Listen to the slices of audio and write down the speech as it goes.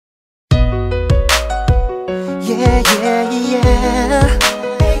yeah, yeah, yeah.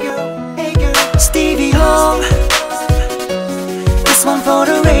 Hey girl, Stevie Hoang. This one for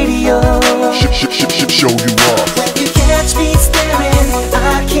the radio. Show you off. When you catch me staring,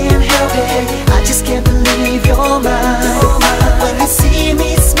 I can't help it. I just can't believe you're mine. When you see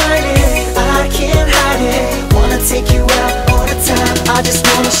me smiling, I can't hide it. Wanna take you out all the time. I just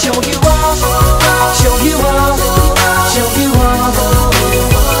wanna show you off, show you off, show you off.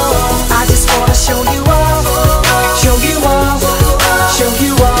 I just wanna show you off, show you off, show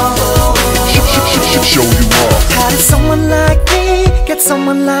you off. Show you off. How did someone like me get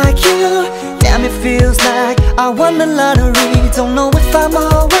someone like you? Damn, it feels like I won the lottery. Don't know if I'm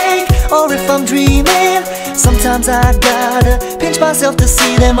awake or if I'm dreaming. Sometimes I gotta pinch myself to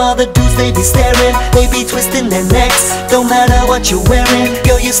see them other dudes. They be staring, they be twisting their necks. Don't matter what you're wearing,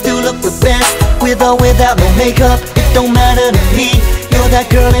 girl, you still look the best. With or without no makeup, it don't matter to me. You're that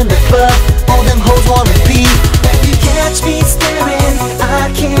girl in the club, all them hoes wanna be. When you catch me staring,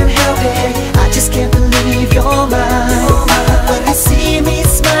 I can't help it. I just can't believe you're mine. When you see me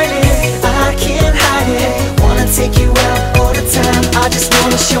smiling, I can't hide it. Wanna take you out all the time. I just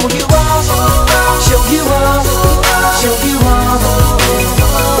wanna show you off, show you off, show you off.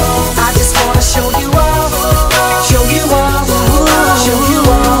 I just wanna show you off, show you off, show you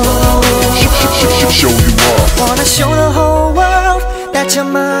off. Show you off. Wanna show the whole world that you're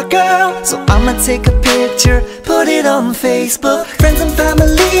my girl, so I'ma take a picture, put it on Facebook. Friends and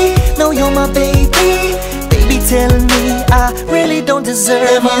family know you're my baby. They be telling me I really don't deserve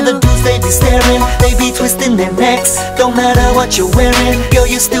them other dudes. They be staring, they be twisting their necks. Don't matter what you're wearing, girl,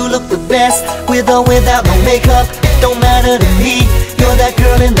 you still look the best. With or without no makeup, it don't matter to me. You're that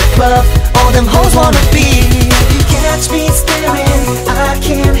girl in the club, all them hoes wanna be. You catch me staring, I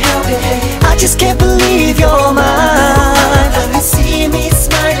can't help it. I just can't believe you're mine. When you see me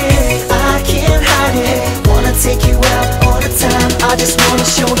smiling, I can't hide it. Wanna take you out all the time. I just wanna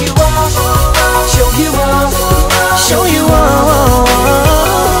show you off, show you off, show you off.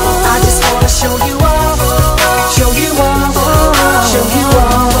 I just wanna show you off, show you off, show you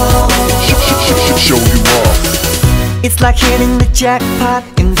off. Show you off. It's like hitting the jackpot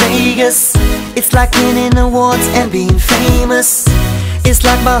in Vegas. It's like winning awards and being famous. It's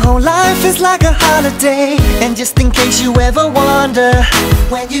like my whole life is like a holiday. And just in case you ever wonder,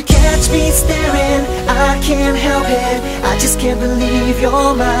 when you catch me staring, I can't help it. I just can't believe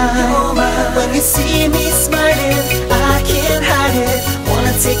you're mine. When you see me smiling, I can't hide it.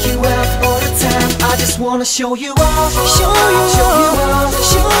 Wanna take you out all the time. I just wanna show you off, show you off,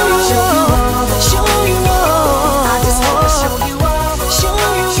 show